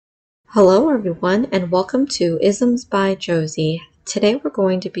Hello everyone and welcome to Isms by Josie. Today we're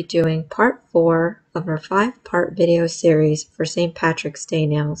going to be doing part 4 of our 5-part video series for St. Patrick's Day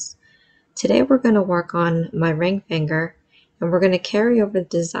nails. Today we're going to work on my ring finger and we're going to carry over the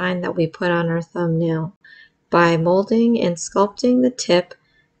design that we put on our thumbnail by molding and sculpting the tip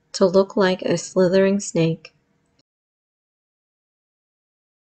to look like a slithering snake.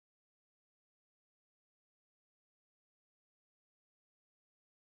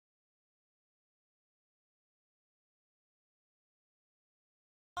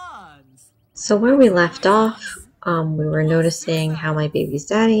 So where we left off, we were noticing how my baby's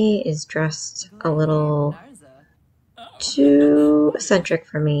daddy is dressed a little too eccentric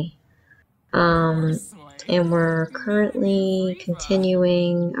for me. And we're currently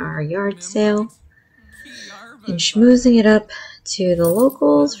continuing our yard sale and schmoozing it up to the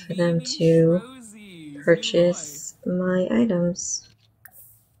locals for them to purchase my items.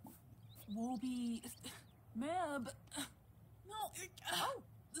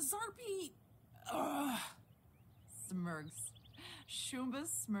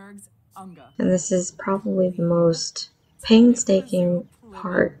 And this is probably the most painstaking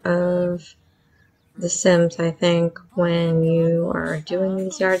part of The Sims, I think, when you are doing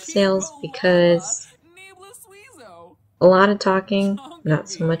these yard sales, because a lot of talking, not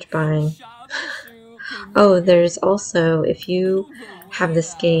so much buying. Oh, there's also, if you have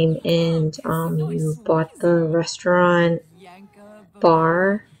this game and you bought the restaurant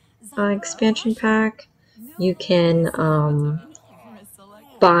bar expansion pack, you can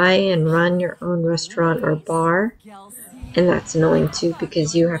buy and run your own restaurant or bar, and that's annoying too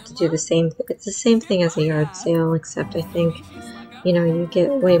because you have to do the same. It's the same thing as a yard sale, except I think, you know, you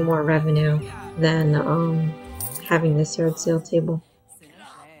get way more revenue than having this yard sale table.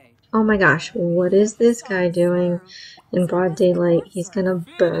 Oh my gosh, what is this guy doing in broad daylight? He's gonna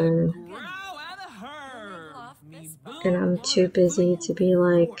burn. And I'm too busy to be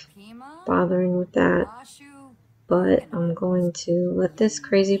like bothering with that. But I'm going to let this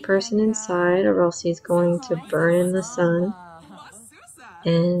crazy person inside, or else he's going to burn in the sun.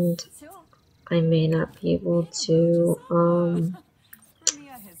 And I may not be able to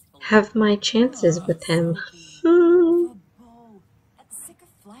have my chances with him.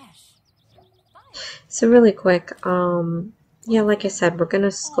 So really quick, yeah, like I said, we're gonna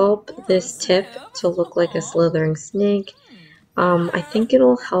sculpt this tip to look like a slithering snake. I think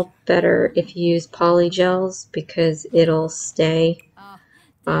it'll help better if you use polygels because it'll stay.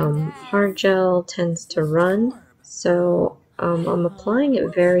 Hard gel tends to run, so I'm applying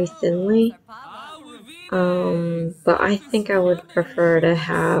it very thinly. But I think I would prefer to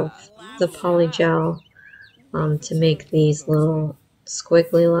have the polygel to make these little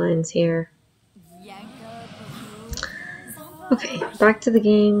squiggly lines here. Okay, back to the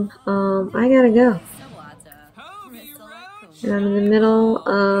game. I gotta go. And I'm in the middle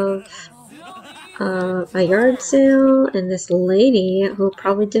of a yard sale, and this lady, who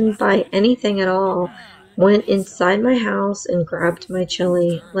probably didn't buy anything at all, went inside my house and grabbed my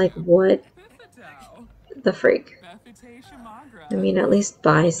chili. Like, what the freak? I mean, at least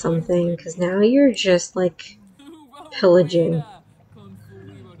buy something, because now you're just, like, pillaging.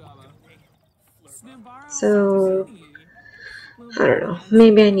 So I don't know.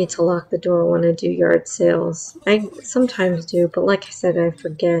 Maybe I need to lock the door when I do yard sales. I sometimes do, but like I said, I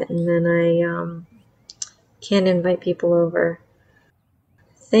forget, and then I can't invite people over.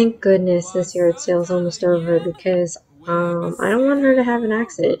 Thank goodness this yard sale is almost over, because I don't want her to have an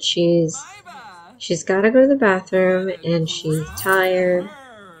accident. She's got to go to the bathroom, and she's tired.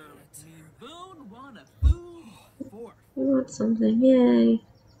 You want something? Yay.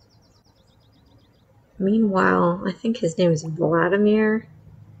 Meanwhile, I think his name is Vladimir.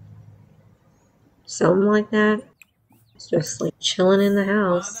 Something like that. He's just like chilling in the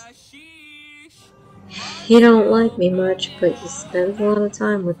house. He don't like me much, but he spends a lot of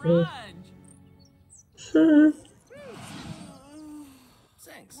time with me.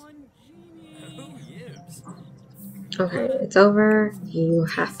 Okay, it's over. You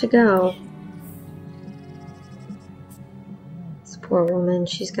have to go. This poor woman,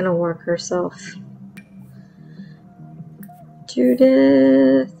 she's gonna work herself to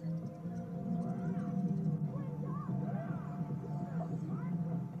death.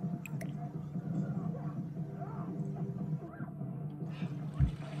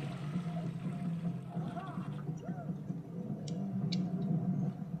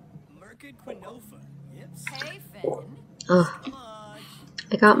 Oh,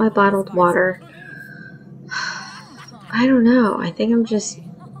 I got my bottled water. I don't know. I think I'm just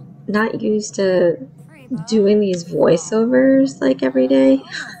not used to doing these voiceovers like every day.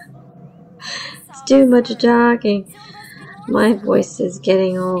 too much talking. My voice is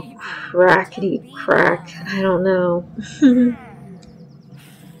getting all crackety crack. I don't know.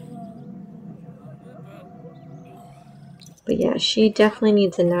 But yeah, she definitely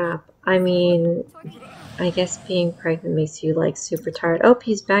needs a nap. I mean, I guess being pregnant makes you like super tired. Oh,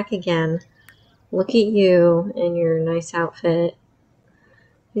 he's back again. Look at you in your nice outfit.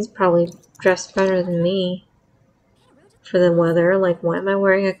 He's probably dressed better than me for the weather. Like, why am I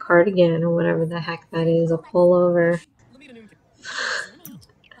wearing a cardigan or whatever the heck that is? A pullover.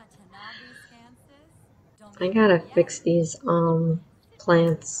 I gotta fix these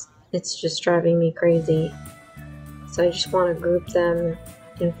plants. It's just driving me crazy. So I just want to group them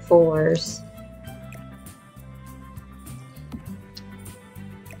in 4s.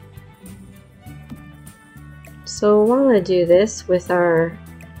 So while I do this with our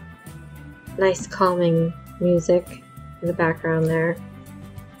nice calming music in the background there,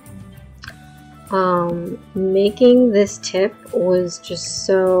 making this tip was just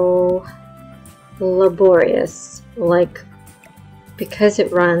so laborious. Like, because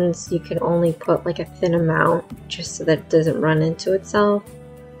it runs, you can only put like a thin amount just so that it doesn't run into itself.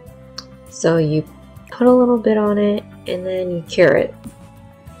 So you put a little bit on it and then you cure it.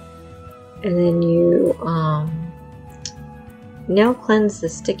 And then you nail cleanse the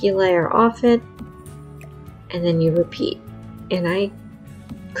sticky layer off it, and then you repeat. And I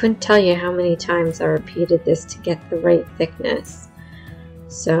couldn't tell you how many times I repeated this to get the right thickness.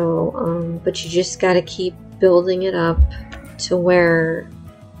 So, but you just got to keep building it up to where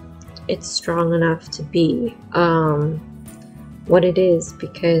it's strong enough to be what it is,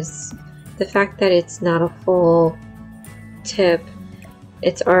 because the fact that it's not a full tip,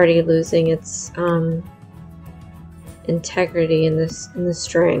 it's already losing its integrity in the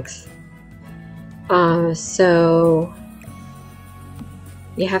strength. So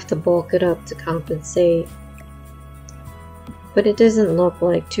you have to bulk it up to compensate. But it doesn't look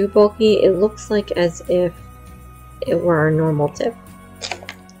like too bulky. It looks like as if it were a normal tip.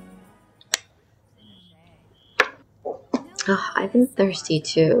 Oh, I've been thirsty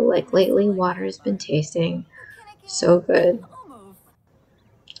too. Like lately, water has been tasting so good.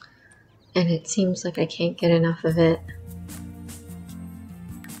 And it seems like I can't get enough of it.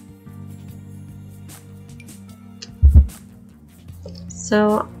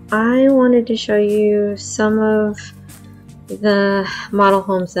 So I wanted to show you some of the model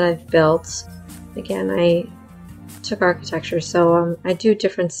homes that I've built. Again, I took architecture, so I do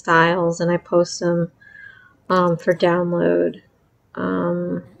different styles and I post them for download.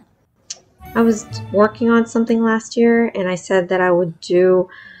 I was working on something last year and I said that I would do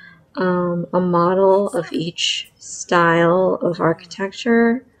a model of each style of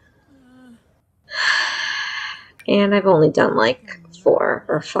architecture, and I've only done like 4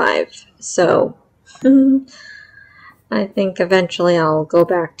 or 5, so I think eventually I'll go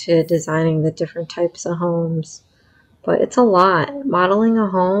back to designing the different types of homes. But it's a lot. Modeling a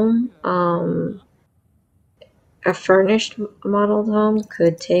home, a furnished modeled home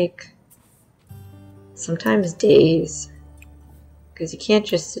could take sometimes days, because you can't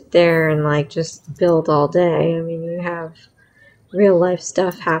just sit there and like just build all day. I mean, you have real life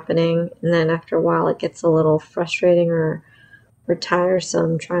stuff happening, and then after a while it gets a little frustrating or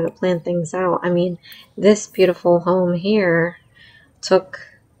tiresome trying to plan things out. I mean, this beautiful home here took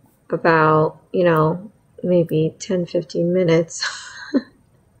about, you know, maybe 10-15 minutes.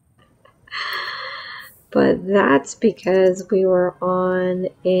 But that's because we were on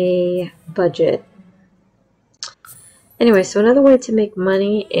a budget. Anyway, so another way to make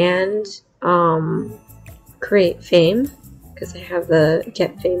money and create fame, because I have the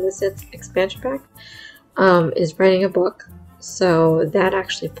Get Famous expansion pack, is writing a book. So that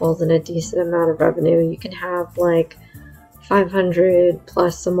actually pulls in a decent amount of revenue. You can have like 500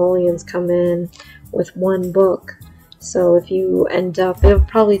 plus simoleons come in with one book. So if you end up, it would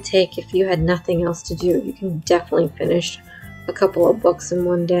probably take, if you had nothing else to do, you can definitely finish a couple of books in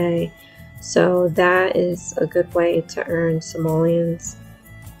one day. So that is a good way to earn simoleons.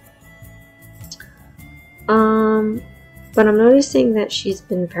 But I'm noticing that she's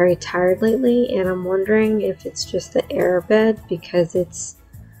been very tired lately, and I'm wondering if it's just the air bed, because it's,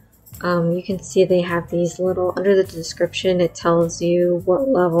 you can see they have these little, under the description it tells you what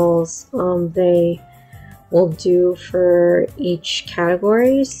levels they will do for each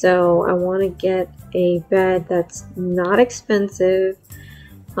category. So I want to get a bed that's not expensive,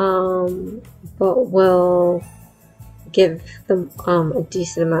 but will give them a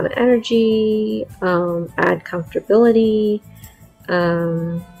decent amount of energy, add comfortability,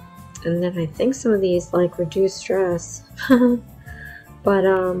 and then I think some of these like reduce stress. But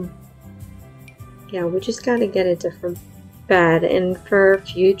yeah, we just gotta get a different bed. And for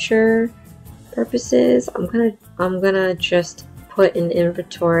future purposes, I'm gonna just put in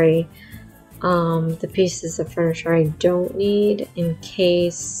inventory the pieces of furniture I don't need in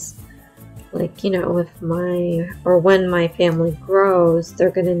case, like, you know, if when my family grows,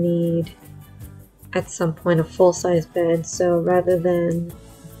 they're gonna need at some point a full-size bed. So rather than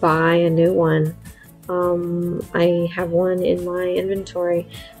buy a new one, I have one in my inventory.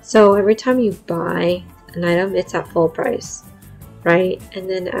 So every time you buy an item, it's at full price, right? And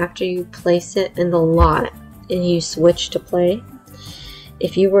then after you place it in the lot and you switch to play,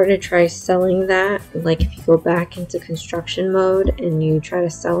 if you were to try selling that, like if you go back into construction mode and you try to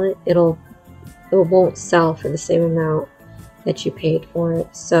sell it, it won't sell for the same amount that you paid for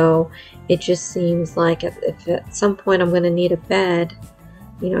it. So it just seems like if at some point I'm going to need a bed,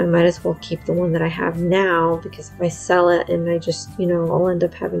 you know, I might as well keep the one that I have now, because if I sell it and I just, you know, I'll end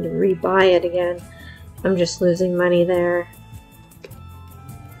up having to rebuy it again, I'm just losing money there.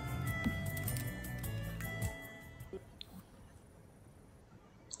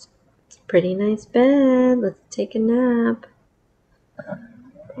 It's a pretty nice bed. Let's take a nap.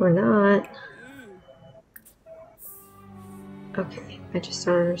 Or not. Okay, I just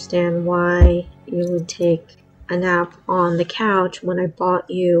don't understand why you would take a nap on the couch when I bought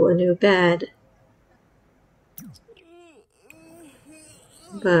you a new bed.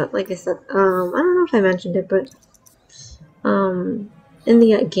 But like I said, I don't know if I mentioned it, but in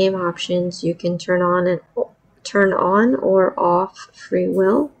the game options, you can turn on or off free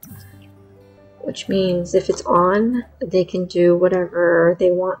will, which means if it's on, they can do whatever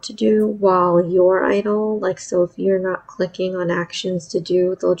they want to do while you're idle. Like, so if you're not clicking on actions to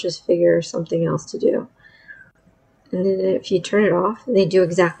do, they'll just figure something else to do. And then if you turn it off, they do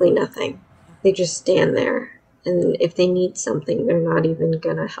exactly nothing. They just stand there. And if they need something, they're not even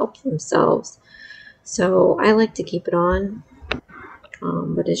gonna help themselves. So I like to keep it on.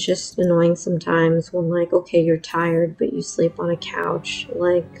 But it's just annoying sometimes when, like, okay, you're tired, but you sleep on a couch.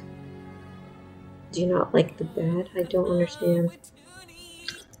 Like, do you not like the bed? I don't understand.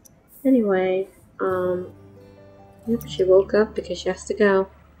 Anyway, yep, she woke up because she has to go.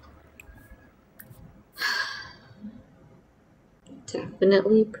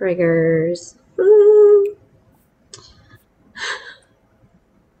 Definitely priggers.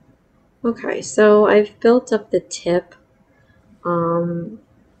 Okay, so I've built up the tip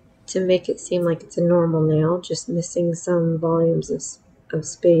to make it seem like it's a normal nail, just missing some volumes of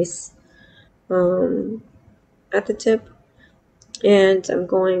space at the tip. And I'm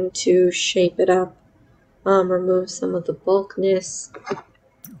going to shape it up, remove some of the bulkness,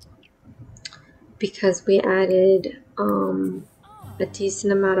 because we added a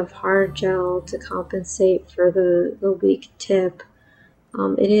decent amount of hard gel to compensate for the weak tip.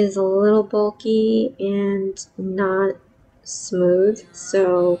 It is a little bulky and not smooth,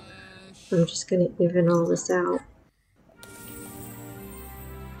 so I'm just going to even all this out.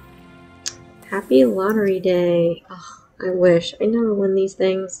 Happy lottery day. Oh, I wish. I never win these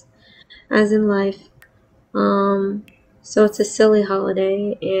things, as in life. So it's a silly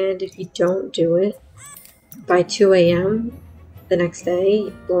holiday, and if you don't do it by 2 a.m. the next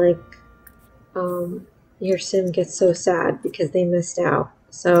day, like, your sim gets so sad because they missed out.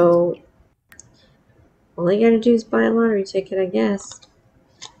 So all you gotta do is buy a lottery ticket, I guess,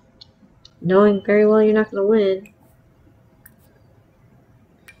 knowing very well you're not gonna win.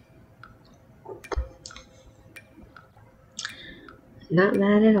 Not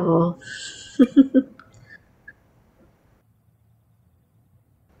mad at all.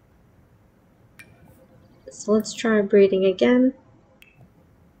 So let's try breeding again.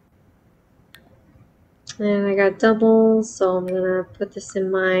 And I got doubles, so I'm gonna put this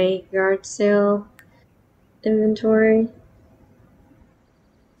in my yard sale inventory.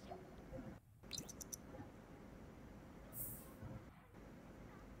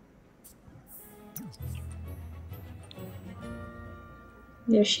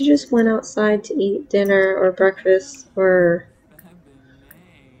 Yeah, she just went outside to eat dinner or breakfast or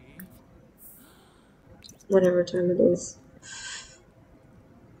whatever time it is.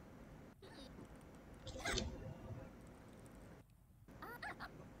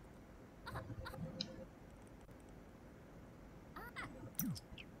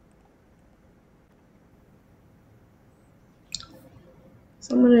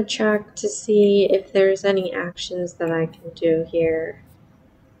 So I'm going to check to see if there's any actions that I can do here.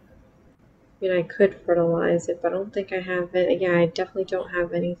 I mean, I could fertilize it, but I don't think I have it. Yeah, I definitely don't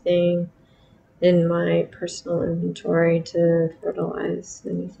have anything in my personal inventory to fertilize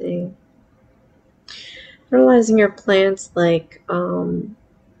anything. Fertilizing your plants, like,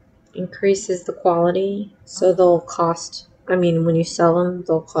 increases the quality, so they'll cost, I mean, when you sell them,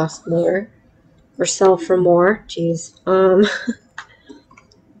 they'll cost more, or sell for more, jeez.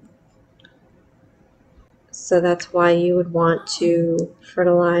 So that's why you would want to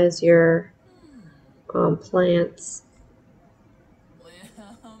fertilize your plants.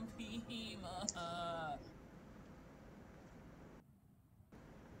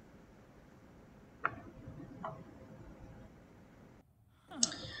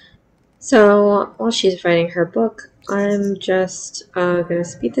 So while she's writing her book, I'm just gonna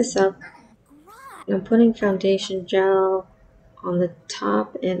speed this up. I'm putting foundation gel on the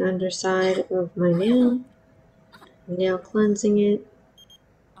top and underside of my nail cleansing it.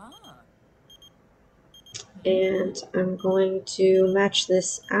 And I'm going to match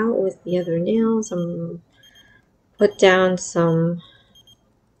this out with the other nails. I'm going to put down some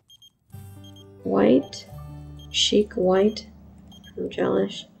white, Sheek white from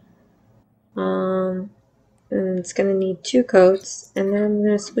Gelish. And it's going to need 2 coats. And then I'm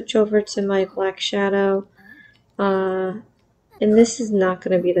going to switch over to my black shadow. And this is not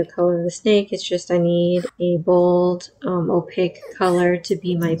going to be the color of the snake. It's just I need a bold, opaque color to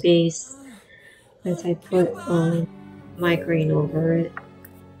be my base as I put my green over it.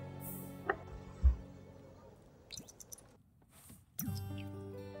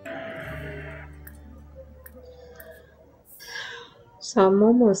 So I'm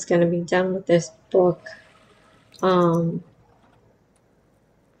almost going to be done with this book.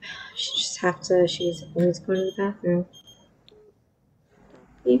 She just have to, she's always going to the bathroom.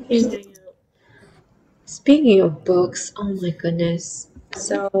 You can hang out. Speaking of books, oh my goodness.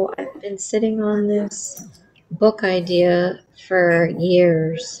 So I've been sitting on this book idea for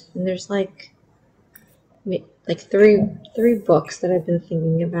years, and there's like three books that I've been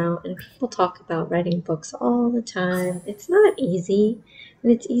thinking about, and people talk about writing books all the time. It's not easy,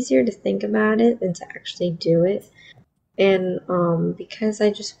 and it's easier to think about it than to actually do it. And because I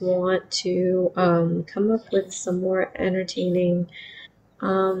just want to come up with some more entertaining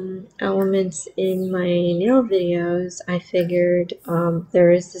elements in my nail videos, I figured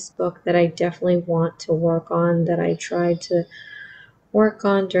there is this book that I definitely want to work on that I tried to work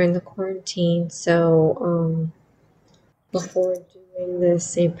on during the quarantine. So before doing the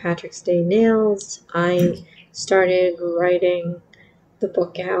St. Patrick's Day nails, I started writing the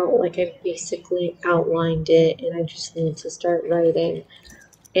book out. Like, I basically outlined it and I just need to start writing.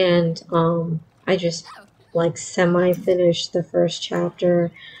 And I just like semi-finished the first chapter.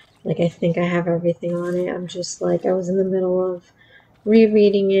 Like, I think I have everything on it. I'm just like, I was in the middle of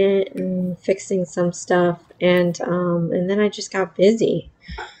rereading it and fixing some stuff, and then I just got busy.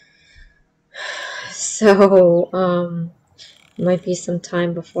 So it might be some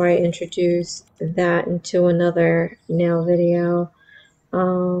time before I introduce that into another nail video.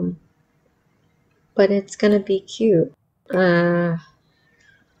 But it's gonna be cute.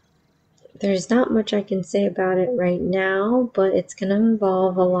 There's not much I can say about it right now, but it's gonna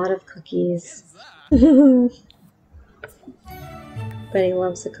involve a lot of cookies. Betty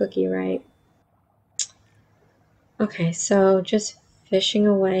loves a cookie, right? Okay, so just fishing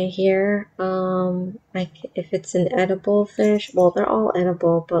away here. Like, if it's an edible fish, well, they're all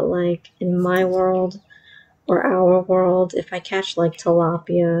edible, but like in my world or our world, if I catch like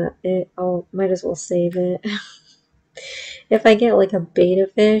tilapia, I might as well save it. If I get like a betta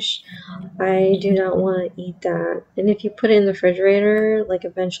fish, I do not want to eat that. And if you put it in the refrigerator, like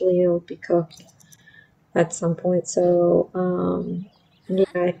eventually it'll be cooked at some point. So yeah,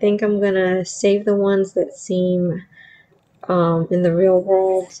 I think I'm gonna save the ones that seem in the real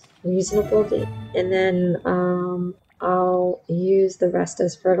world reasonable to eat, and then I'll use the rest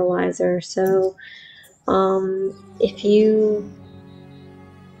as fertilizer. So if you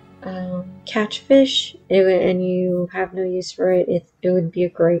catch fish and you have no use for it, it would be a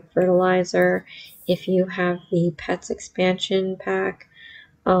great fertilizer. If you have the Pets expansion pack,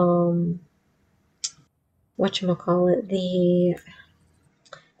 whatchamacallit,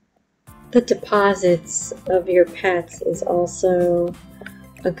 the deposits of your pets is also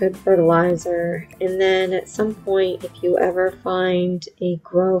a good fertilizer. And then at some point, if you ever find a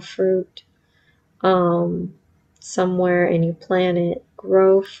grow fruit somewhere and you plant it,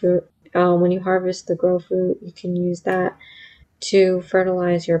 grow fruit, when you harvest the grow fruit, you can use that to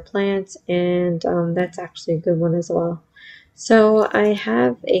fertilize your plants, and that's actually a good one as well. So I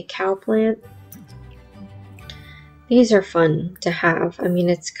have a cow plant. These are fun to have. I mean,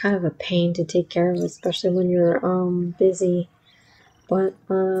 it's kind of a pain to take care of, especially when you're busy. But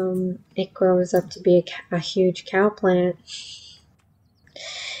it grows up to be a huge cow plant.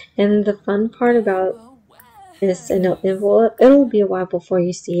 And the fun part about And it'll be a while before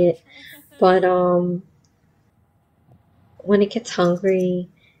you see it, but when it gets hungry,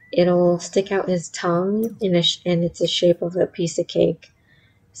 it'll stick out his tongue and it's a shape of a piece of cake.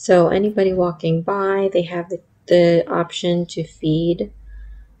 So anybody walking by, they have the option to feed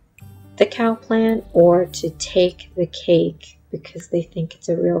the cow plant or to take the cake because they think it's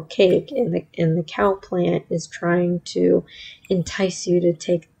a real cake, and the cow plant is trying to entice you to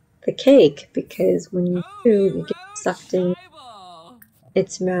take the cake, because when you do, you get sucked in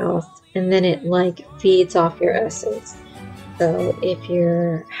its mouth and then it like feeds off your essence. So if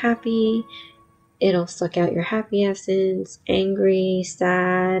you're happy, it'll suck out your happy essence. Angry,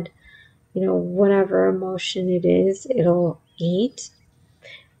 sad, whatever emotion it is, it'll eat.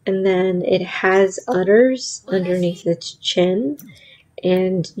 And then it has udders underneath its chin,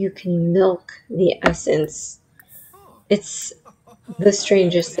 and you can milk the essence. It's the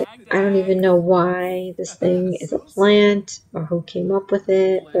strangest thing. I don't even know why this thing is a plant or who came up with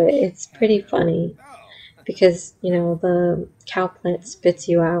it, but it's pretty funny because, the cow plant spits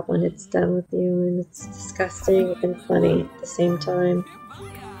you out when it's done with you, and it's disgusting and funny at the same time.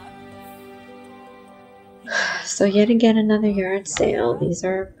 So yet again, another yard sale. These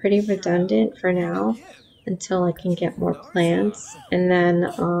are pretty redundant for now until I can get more plants, and then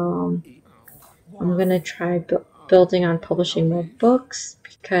I'm gonna try building on publishing more books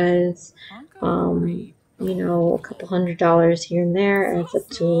because a couple $100 here and there adds up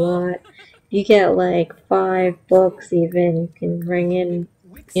to a lot. You get like 5 books even, you can bring in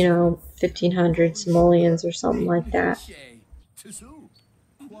 1,500 simoleons or something like that.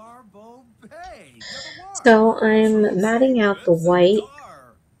 So I'm matting out the white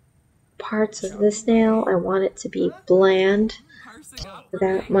parts of the snail. I want it to be bland so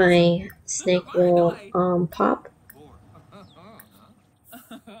that my snake will pop.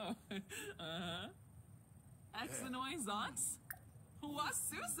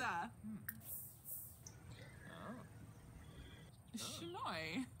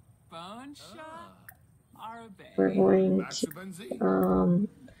 We're going to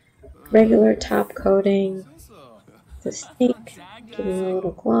regular top coating the snake, giving a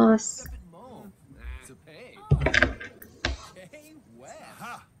little gloss.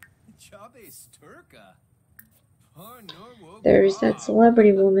 There's that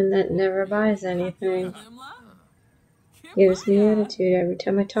celebrity woman that never buys anything. Gives me attitude every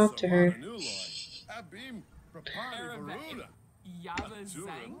time I talk to her.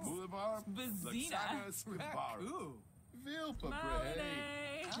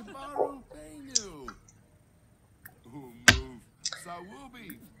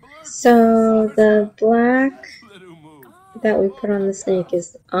 So the black that we put on the snake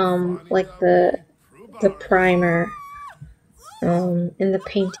is like the primer in the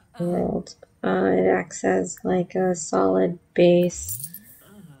painting world. It acts as like a solid base.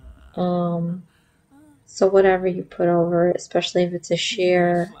 So whatever you put over it, especially if it's a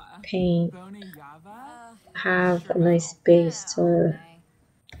sheer paint, have a nice base to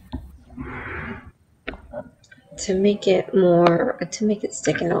make it more, to make it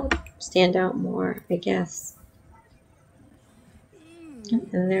stand out more, I guess.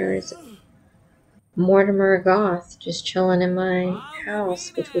 And there's Mortimer Goth just chilling in my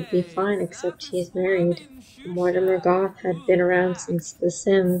house, which would be fine, except he's married. Mortimer Goth had been around since The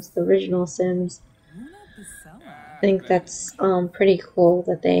Sims, the original Sims. I think that's pretty cool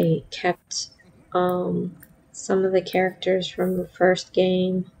that they kept some of the characters from the first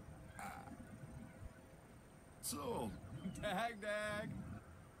game.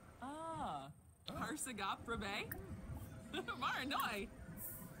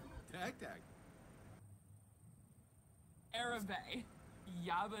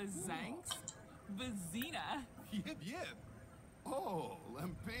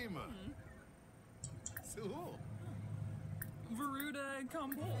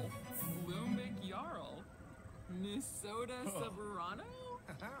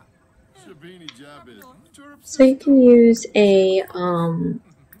 So you can use a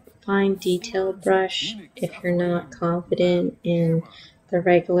fine detail brush if you're not confident in the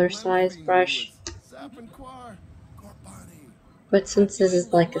regular size brush. But since this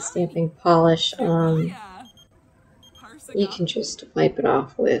is like a stamping polish, you can just wipe it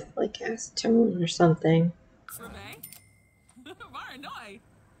off with like acetone or something.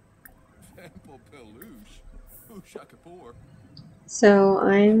 So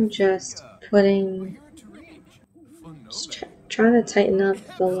I'm just trying to tighten up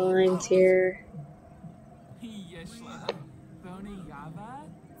the lines here.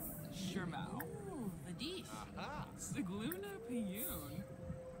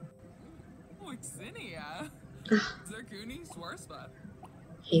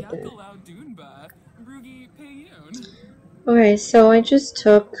 Hate that. Okay, so I just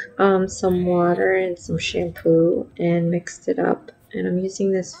took some water and some shampoo and mixed it up, and I'm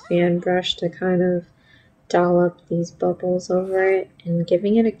using this fan brush to kind of dollop these bubbles over it and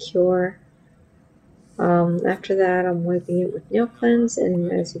giving it a cure. After that, I'm wiping it with nail cleanse,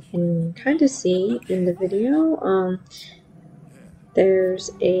 and as you can kind of see in the video,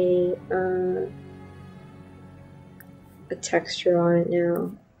 there's a texture on it now.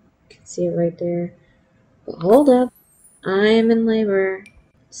 You can see it right there. But hold up, I am in labor,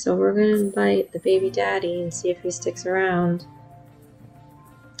 so we're gonna invite the baby daddy and see if he sticks around.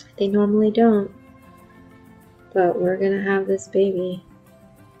 They normally don't, but we're gonna have this baby.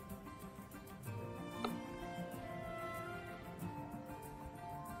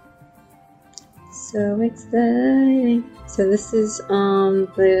 So exciting. So this is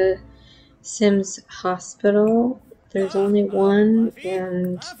the Sims hospital. There's only one,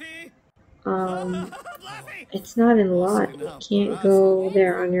 and it's not in lot. You can't go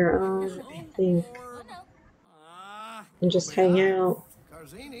there on your own, I think, and just hang out.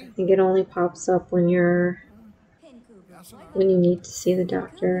 I think it only pops up when you need to see the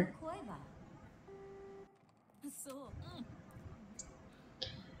doctor.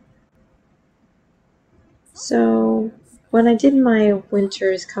 So when I did my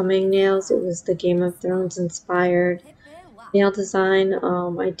Winter is Coming nails, it was the Game of Thrones inspired nail design.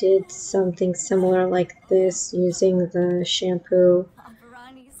 I did something similar like this using the shampoo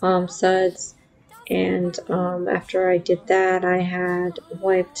suds, and after I did that, I had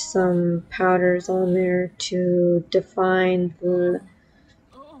wiped some powders on there to define the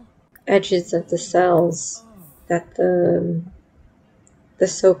edges of the cells that the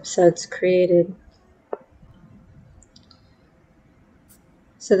soap suds created.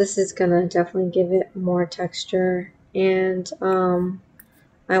 So this is gonna definitely give it more texture, and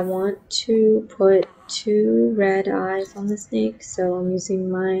I want to put 2 red eyes on the snake, so I'm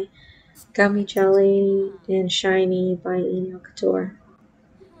using my Gummy Jelly and Shiny by Couture.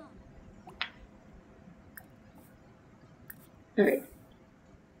 Alright,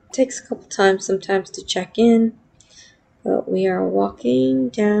 takes a couple times sometimes to check in, but we are walking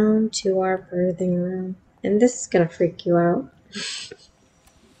down to our birthing room, and this is gonna freak you out.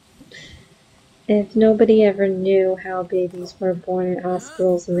 If nobody ever knew how babies were born at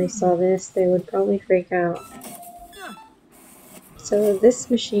hospitals and they saw this, they would probably freak out. So this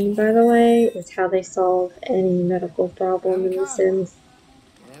machine, by the way, is how they solve any medical problem in The Sims.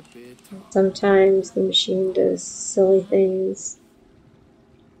 Sometimes the machine does silly things.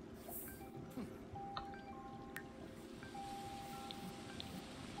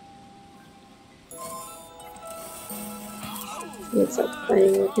 It's like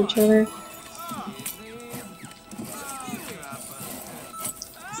fighting with each other.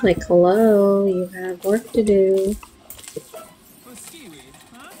 It's like, hello, you have work to do.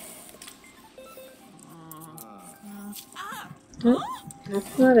 Oh,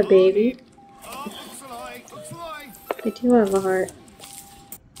 that's not a baby. I do have a heart.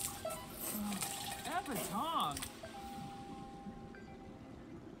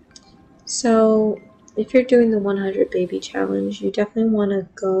 So, if you're doing the 100 baby challenge, you definitely want to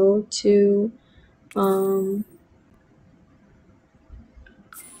go to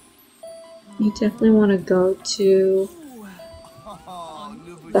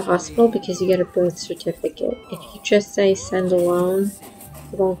the hospital because you get a birth certificate. If you just say send alone,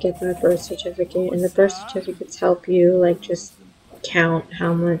 you won't get that birth certificate, and the birth certificates help you like just count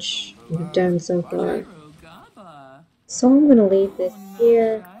how much you've done so far. So I'm gonna leave this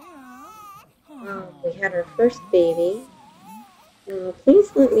here. We had our first baby.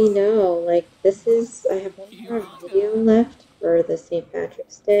 Please let me know, like, I have one more video left for the St.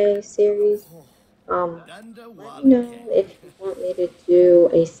 Patrick's Day series. Let me know if you want me to do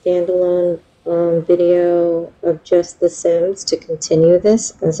a standalone video of just The Sims to continue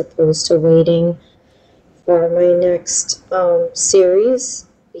this, as opposed to waiting for my next series,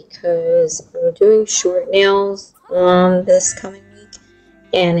 because I'm doing short nails this coming week,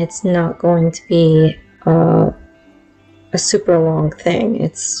 and it's not going to be a super long thing.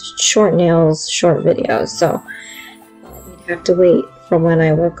 It's short nails, short videos, so we'd have to wait for when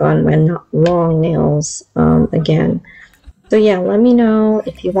I work on my long nails again. So yeah, let me know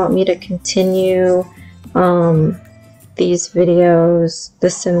if you want me to continue these videos, The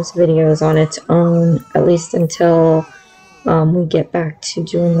Sims videos, on its own, at least until we get back to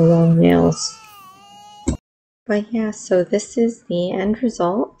doing the long nails. But yeah, so this is the end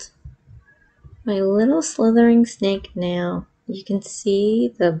result. My little slithering snake nail. You can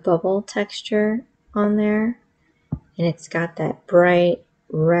see the bubble texture on there. and it's got that bright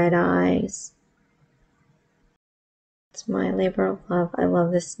red eyes. It's my labor of love. I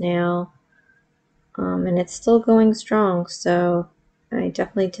love this nail. And it's still going strong, so I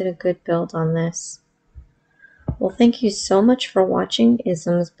definitely did a good build on this. Well, thank you so much for watching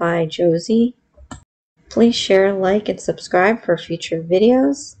Isms by Josie. Please share, like, and subscribe for future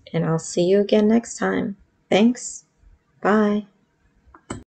videos, and I'll see you again next time. Thanks. Bye.